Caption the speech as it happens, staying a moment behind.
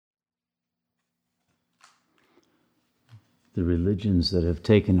The religions that have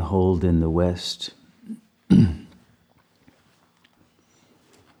taken hold in the West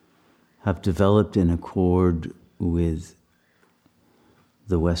have developed in accord with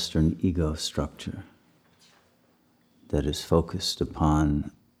the Western ego structure that is focused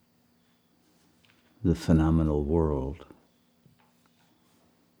upon the phenomenal world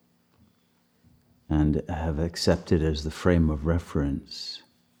and have accepted as the frame of reference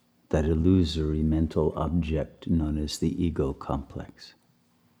that illusory mental object known as the ego complex.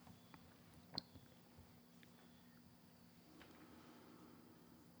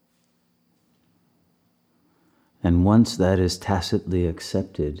 And once that is tacitly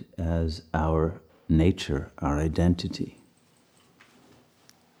accepted as our nature, our identity,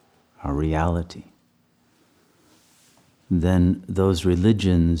 our reality, then those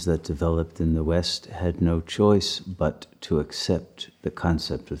religions that developed in the West had no choice but to accept the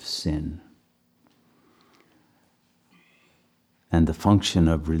concept of sin. And the function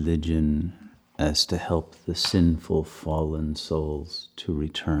of religion as to help the sinful, fallen souls to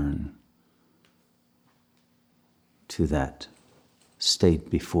return to that state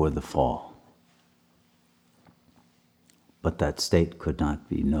before the fall. But that state could not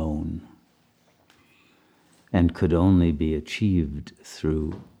be known and could only be achieved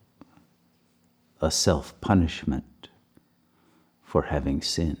through a self-punishment for having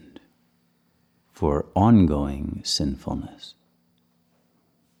sinned, for ongoing sinfulness.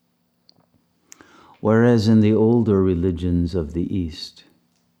 Whereas in the older religions of the East,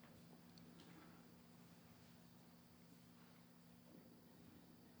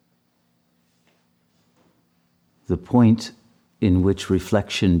 the point in which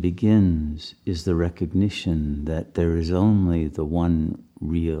reflection begins is the recognition that there is only the one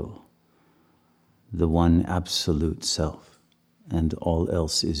real, the one absolute self, and all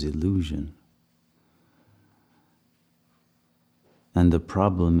else is illusion. And the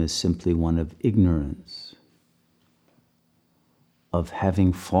problem is simply one of ignorance, of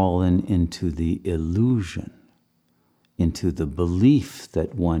having fallen into the illusion, into the belief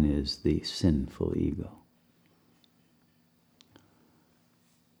that one is the sinful ego.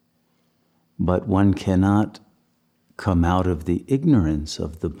 But one cannot come out of the ignorance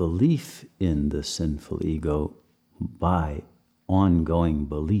of the belief in the sinful ego by ongoing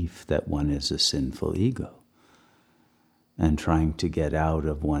belief that one is a sinful ego and trying to get out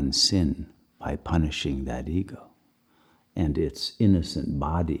of one's sin by punishing that ego and its innocent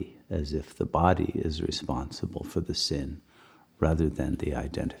body, as if the body is responsible for the sin rather than the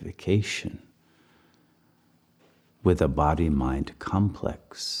identification with a body-mind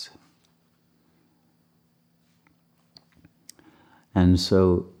complex. And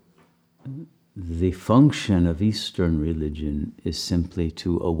so the function of Eastern religion is simply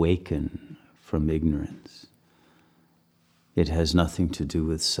to awaken from ignorance. It has nothing to do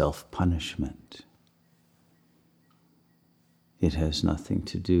with self-punishment. It has nothing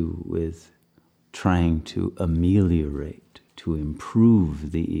to do with trying to ameliorate, to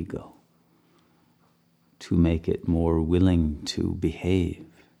improve the ego, to make it more willing to behave.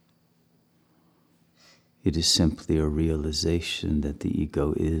 It is simply a realization that the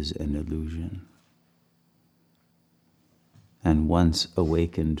ego is an illusion. And once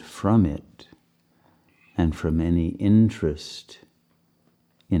awakened from it, and from any interest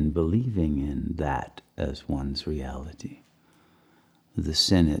in believing in that as one's reality, the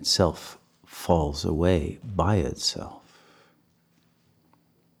sin itself falls away by itself.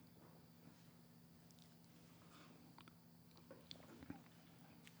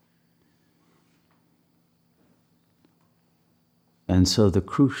 And so the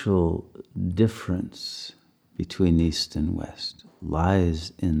crucial difference between East and West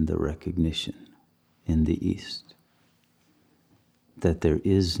lies in the recognition in the East that there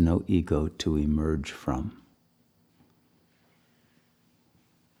is no ego to emerge from.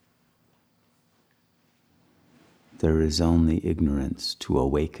 There is only ignorance to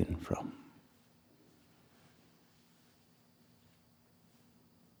awaken from.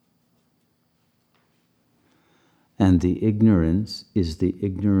 And the ignorance is the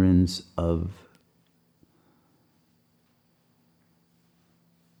ignorance of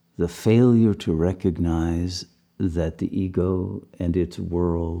the failure to recognize that the ego and its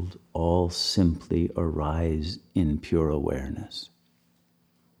world all simply arise in pure awareness,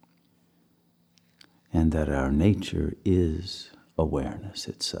 and that our nature is awareness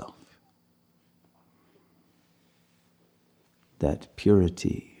itself. That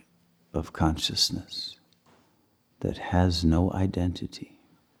purity of consciousness that has no identity.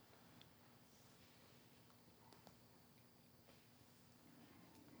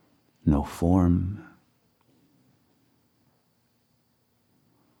 No form,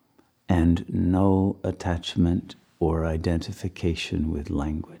 and no attachment or identification with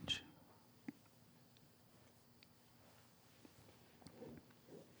language.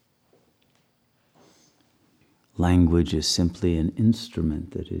 Language is simply an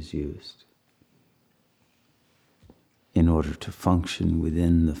instrument that is used in order to function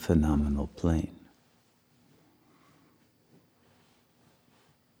within the phenomenal plane.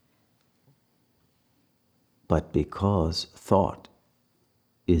 But because thought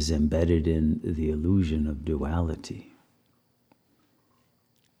is embedded in the illusion of duality,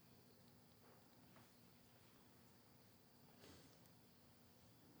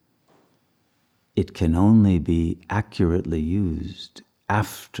 it can only be accurately used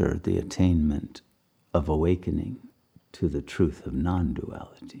after the attainment of awakening to the truth of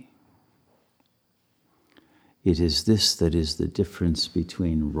non-duality. It is this that is the difference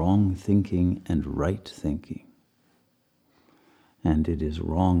between wrong thinking and right thinking. And it is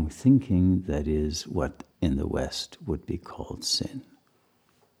wrong thinking that is what in the West would be called sin.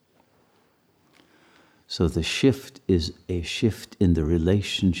 So the shift is a shift in the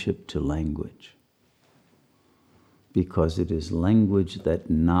relationship to language, because it is language that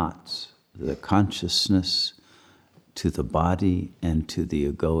knots the consciousness to the body and to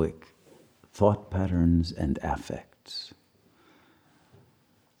the egoic thought patterns and affects.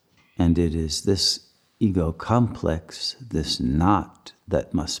 And it is this ego complex, this knot,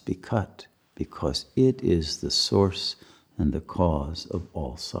 that must be cut, because it is the source and the cause of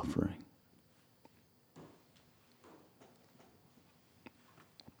all suffering.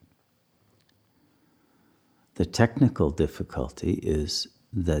 The technical difficulty is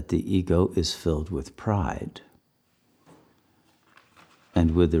that the ego is filled with pride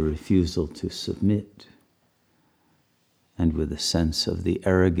and with the refusal to submit, and with a sense of the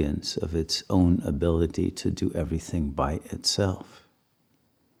arrogance of its own ability to do everything by itself,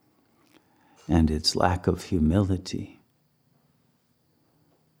 and its lack of humility,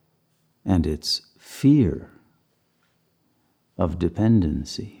 and its fear of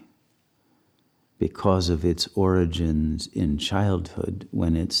dependency because of its origins in childhood,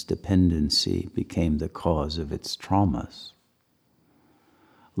 when its dependency became the cause of its traumas,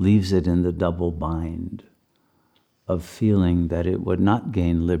 leaves it in the double bind of feeling that it would not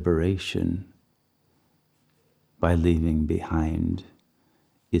gain liberation by leaving behind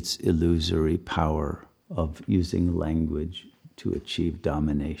its illusory power of using language to achieve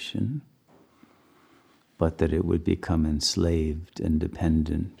domination, but that it would become enslaved and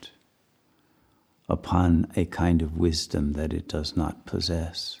dependent upon a kind of wisdom that it does not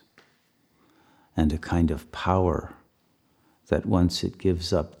possess, and a kind of power that once it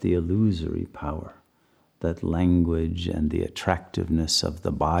gives up the illusory power that language and the attractiveness of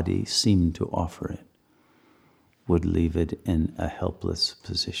the body seem to offer it, would leave it in a helpless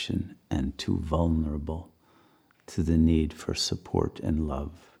position and too vulnerable to the need for support and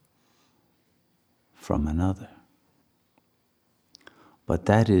love from another. But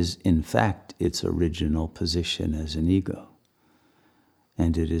that is, in fact, its original position as an ego,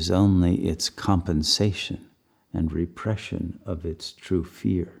 and it is only its compensation and repression of its true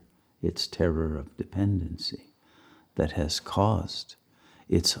fear, its terror of dependency, that has caused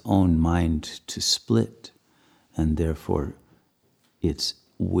its own mind to split, and therefore its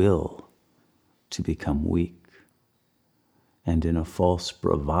will to become weak, and in a false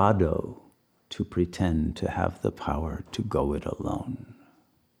bravado to pretend to have the power to go it alone.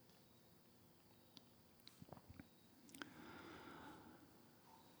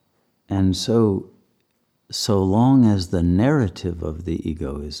 And so long as the narrative of the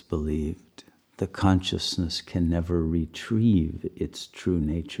ego is believed, the consciousness can never retrieve its true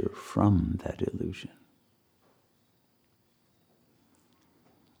nature from that illusion.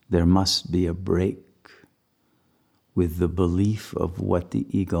 There must be a break with the belief of what the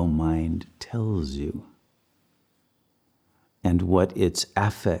ego mind tells you, and what its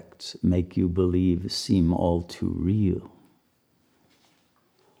affects make you believe seem all too real,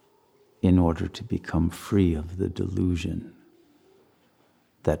 in order to become free of the delusion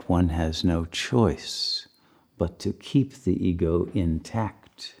that one has no choice but to keep the ego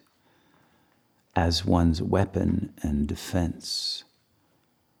intact as one's weapon and defense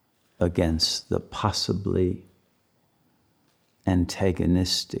against the possibly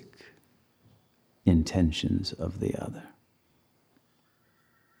antagonistic intentions of the other.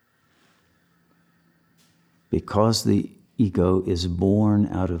 Because the ego is born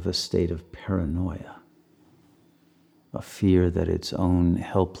out of a state of paranoia, a fear that its own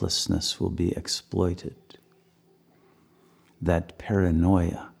helplessness will be exploited. That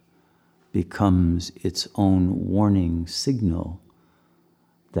paranoia becomes its own warning signal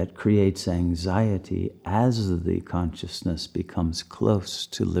that creates anxiety as the consciousness becomes close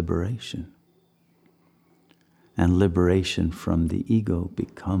to liberation. And liberation from the ego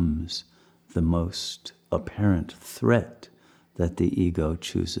becomes the most apparent threat that the ego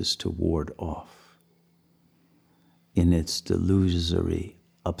chooses to ward off in its delusory,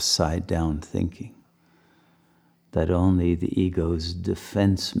 upside-down thinking that only the ego's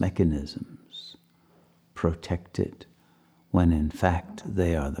defense mechanisms protect it, when in fact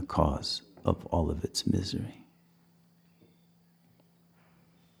they are the cause of all of its misery.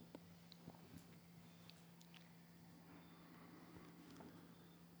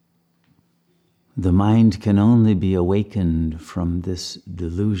 The mind can only be awakened from this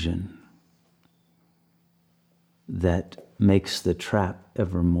delusion that makes the trap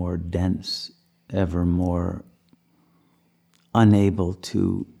ever more dense, ever more unable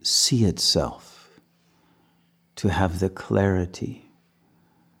to see itself, to have the clarity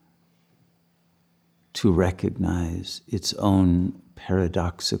to recognize its own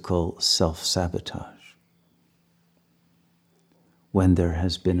paradoxical self-sabotage. When there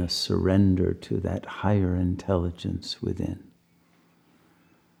has been a surrender to that higher intelligence within,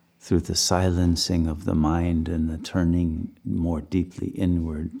 through the silencing of the mind and the turning more deeply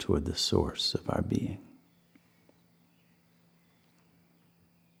inward toward the source of our being.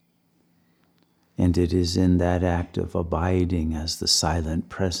 And it is in that act of abiding as the silent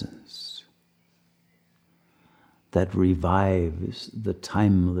presence that revives the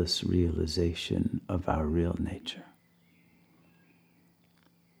timeless realization of our real nature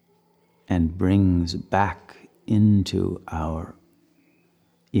and brings back into our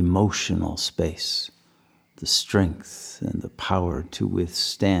emotional space the strength and the power to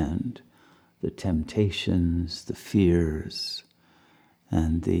withstand the temptations, the fears,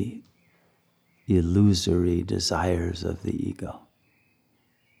 and the illusory desires of the ego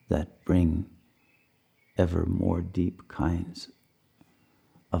that bring ever more deep kinds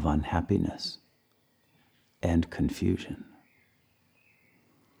of unhappiness and confusion.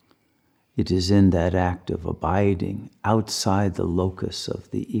 It is in that act of abiding outside the locus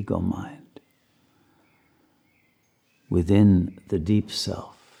of the ego mind, within the deep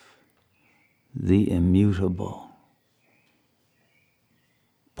self, the immutable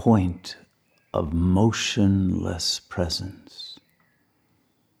point of motionless presence,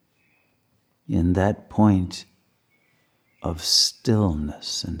 in that point of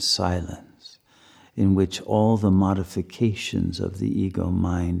stillness and silence, in which all the modifications of the ego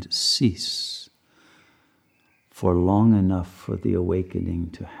mind cease for long enough for the awakening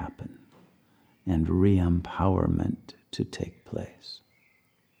to happen and re-empowerment to take place.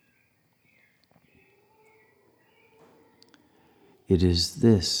 It is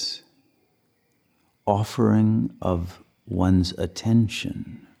this offering of one's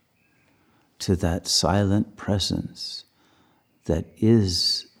attention to that silent presence that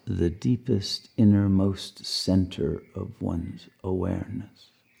is the deepest, innermost center of one's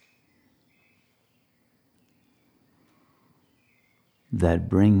awareness, that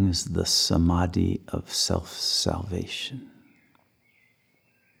brings the samadhi of self-salvation,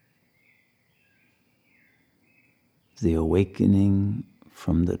 the awakening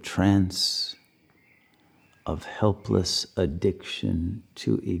from the trance of helpless addiction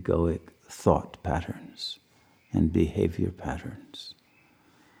to egoic thought patterns and behavior patterns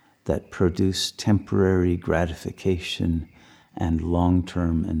that produce temporary gratification and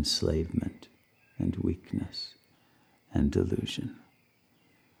long-term enslavement and weakness and delusion.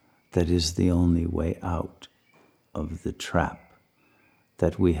 That is the only way out of the trap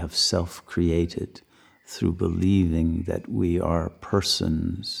that we have self-created through believing that we are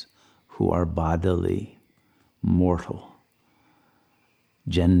persons who are bodily, mortal,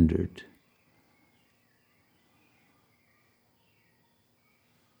 gendered,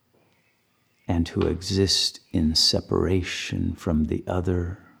 and who exist in separation from the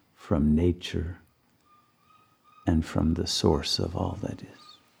other, from nature, and from the source of all that is.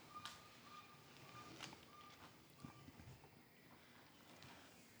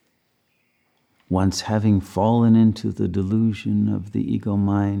 Once having fallen into the delusion of the ego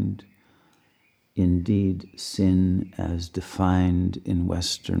mind, indeed sin as defined in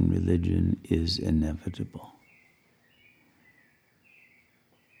Western religion is inevitable.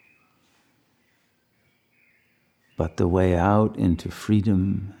 But the way out into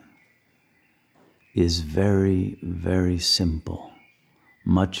freedom is very, very simple,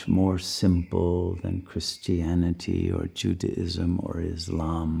 much more simple than Christianity or Judaism or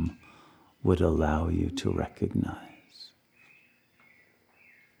Islam would allow you to recognize.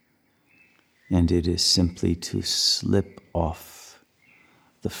 And it is simply to slip off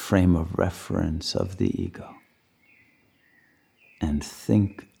the frame of reference of the ego and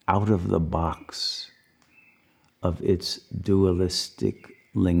think out of the box of its dualistic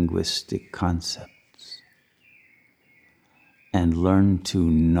linguistic concepts and learn to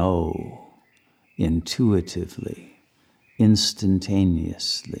know intuitively,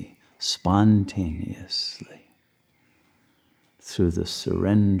 instantaneously, spontaneously, through the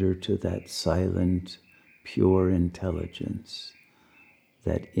surrender to that silent, pure intelligence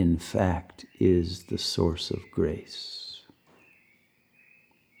that in fact is the source of grace.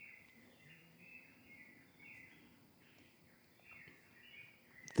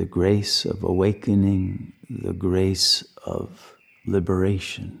 The grace of awakening, the grace of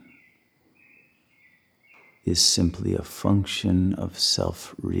liberation is simply a function of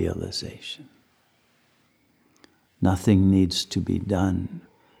self-realization. Nothing needs to be done.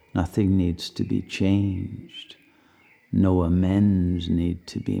 Nothing needs to be changed. No amends need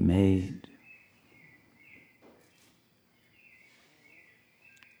to be made.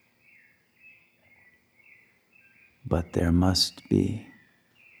 But there must be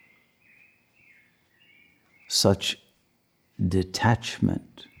such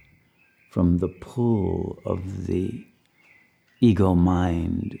detachment from the pull of the ego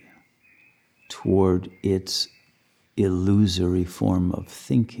mind toward its illusory form of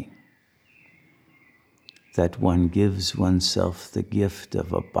thinking, that one gives oneself the gift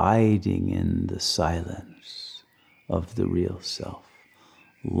of abiding in the silence of the real self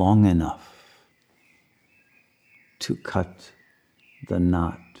long enough to cut the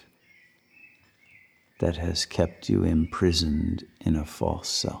knot that has kept you imprisoned in a false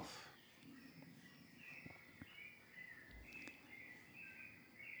self.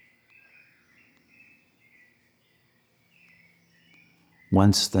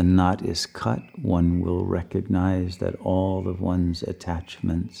 Once the knot is cut, one will recognize that all of one's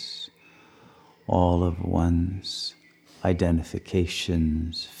attachments, all of one's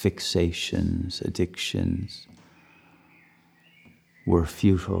identifications, fixations, addictions were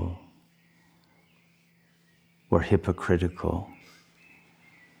futile, were hypocritical,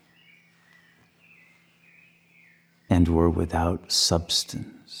 and were without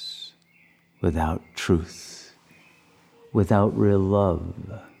substance, without truth, without real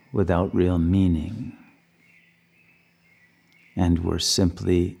love, without real meaning, and were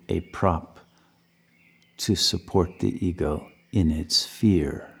simply a prop to support the ego in its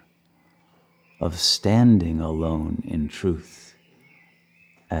fear of standing alone in truth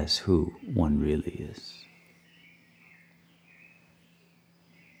as who one really is.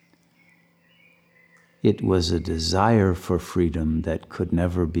 It was a desire for freedom that could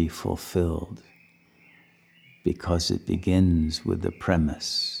never be fulfilled, because it begins with the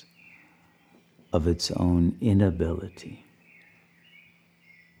premise of its own inability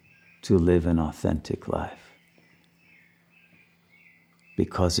to live an authentic life,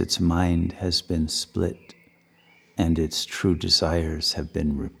 because its mind has been split and its true desires have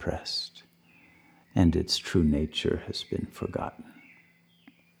been repressed and its true nature has been forgotten.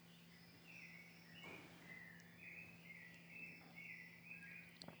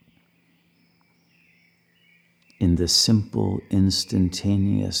 In the simple,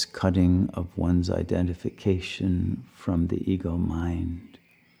 instantaneous cutting of one's identification from the ego mind,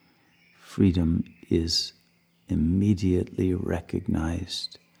 freedom is immediately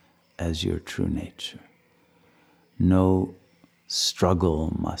recognized as your true nature. No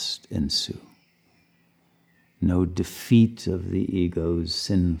struggle must ensue. No defeat of the ego's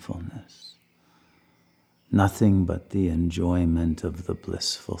sinfulness. Nothing but the enjoyment of the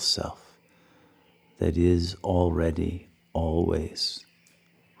blissful self that is already, always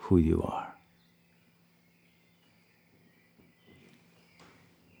who you are.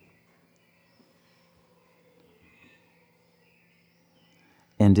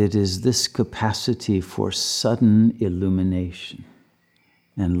 And it is this capacity for sudden illumination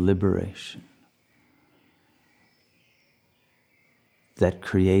and liberation that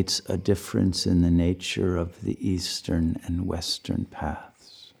creates a difference in the nature of the Eastern and Western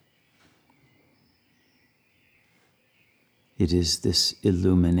paths. It is this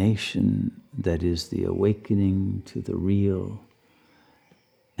illumination that is the awakening to the real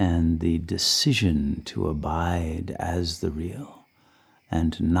and the decision to abide as the real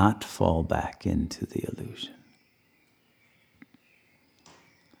and not fall back into the illusion,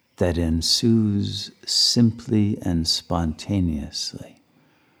 that ensues simply and spontaneously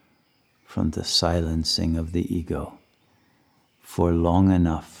from the silencing of the ego for long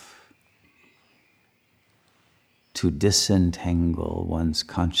enough to disentangle one's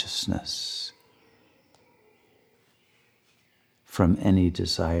consciousness from any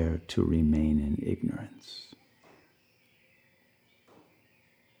desire to remain in ignorance.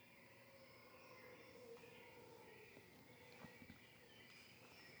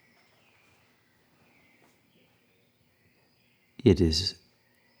 It is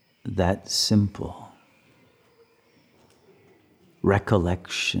that simple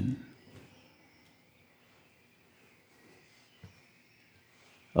recollection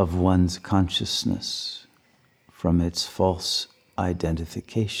of one's consciousness from its false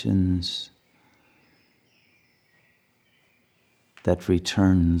identifications that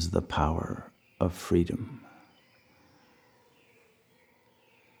returns the power of freedom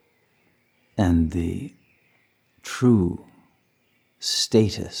and the true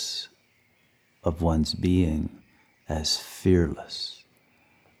status of one's being as fearless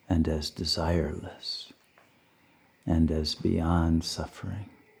and as desireless and as beyond suffering.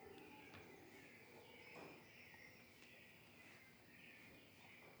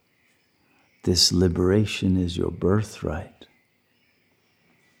 This liberation is your birthright.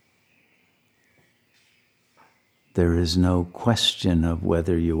 There is no question of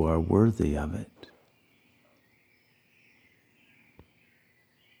whether you are worthy of it.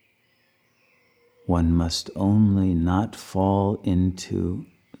 One must only not fall into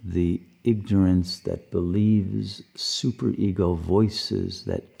the ignorance that believes superego voices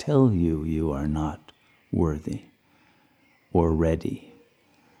that tell you you are not worthy or ready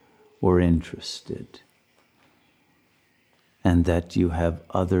or interested, and that you have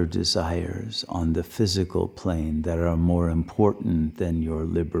other desires on the physical plane that are more important than your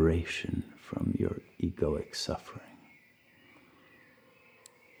liberation from your egoic suffering.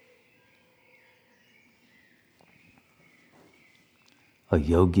 A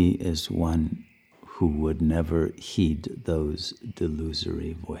yogi is one who would never heed those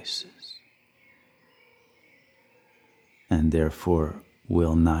delusory voices, and therefore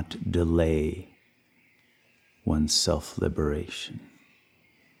will not delay one's self-liberation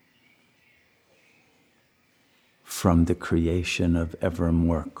from the creation of ever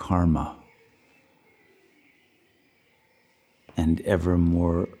more karma and ever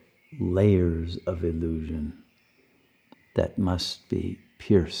more layers of illusion that must be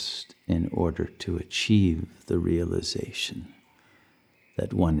pierced in order to achieve the realization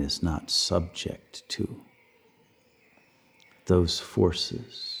that one is not subject to those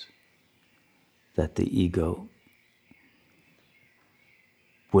forces that the ego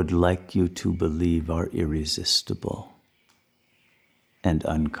would like you to believe are irresistible and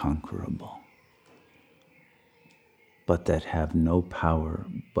unconquerable, but that have no power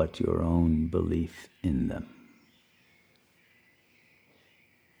but your own belief in them.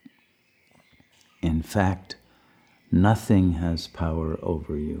 In fact, nothing has power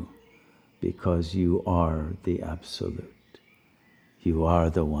over you because you are the Absolute. You are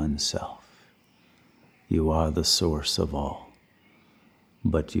the One Self. You are the source of all.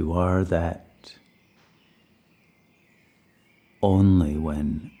 But you are that only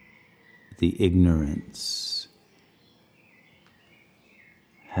when the ignorance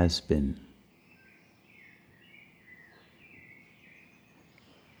has been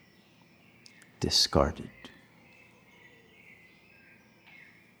discarded.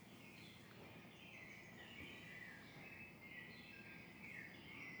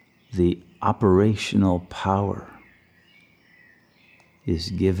 The operational power is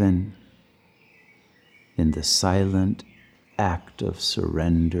given in the silent act of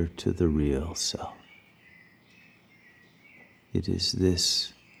surrender to the real self. It is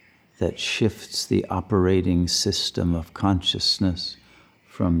this that shifts the operating system of consciousness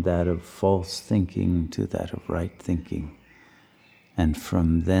from that of false thinking to that of right thinking. And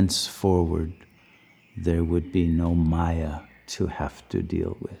from thenceforward, there would be no Maya to have to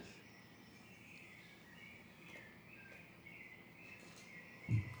deal with.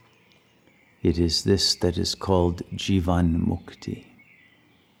 It is this that is called Jivan Mukti,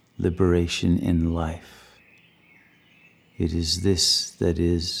 liberation in life. It is this that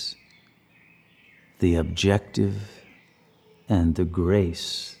is the objective and the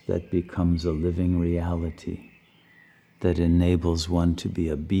grace that becomes a living reality that enables one to be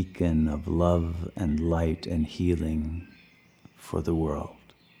a beacon of love and light and healing for the world.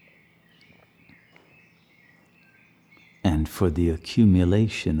 And for the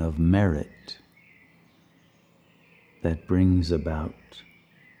accumulation of merit that brings about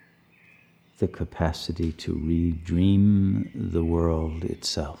the capacity to redream the world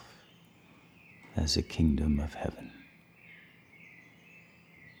itself as a kingdom of heaven.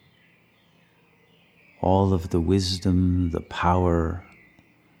 All of the wisdom, the power,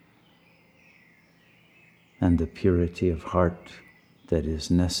 and the purity of heart that is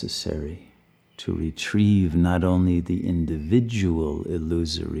necessary to retrieve not only the individual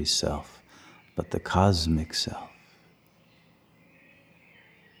illusory self, but the cosmic self,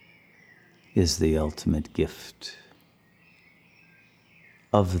 is the ultimate gift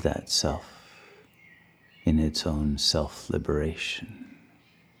of that self in its own self-liberation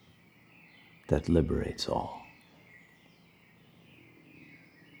that liberates all.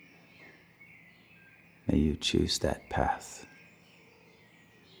 May you choose that path.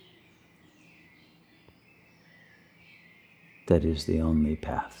 That is the only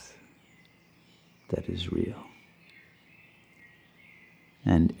path that is real.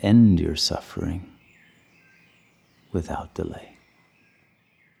 And end your suffering without delay.